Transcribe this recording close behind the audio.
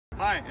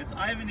Hi, it's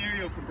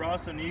Nario from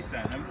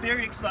Nissan. I'm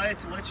very excited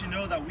to let you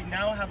know that we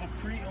now have a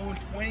pre-owned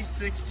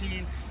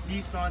 2016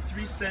 Nissan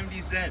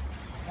 370Z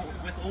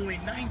with only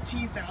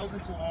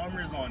 19,000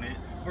 kilometers on it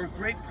for a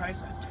great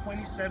price at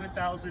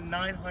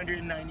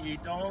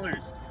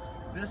 $27,998.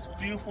 This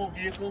beautiful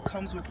vehicle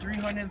comes with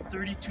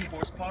 332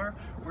 horsepower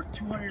for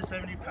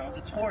 270 pounds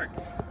of torque.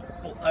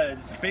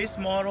 It's a base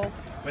model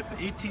with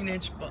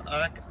 18-inch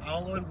black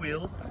alloy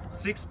wheels,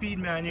 6-speed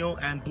manual,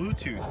 and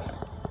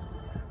Bluetooth.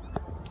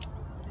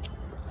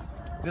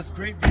 This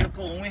great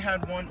vehicle only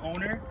had one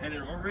owner, and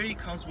it already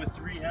comes with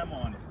 3M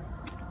on it.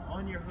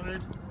 On your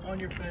hood, on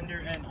your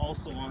fender, and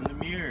also on the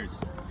mirrors.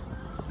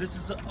 This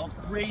is a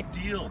great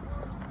deal.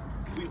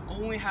 We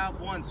only have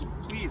one, so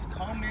please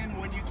come in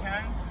when you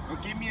can, or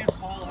give me a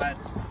call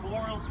at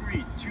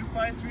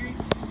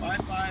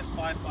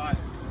 403-253-5555.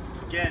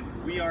 Again,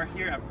 we are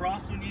here at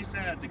Nissan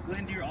at the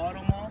Glendale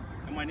Auto Mall,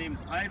 and my name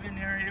is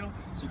Nario,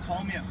 so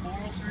call me at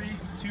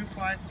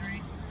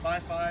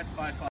 403-253-5555.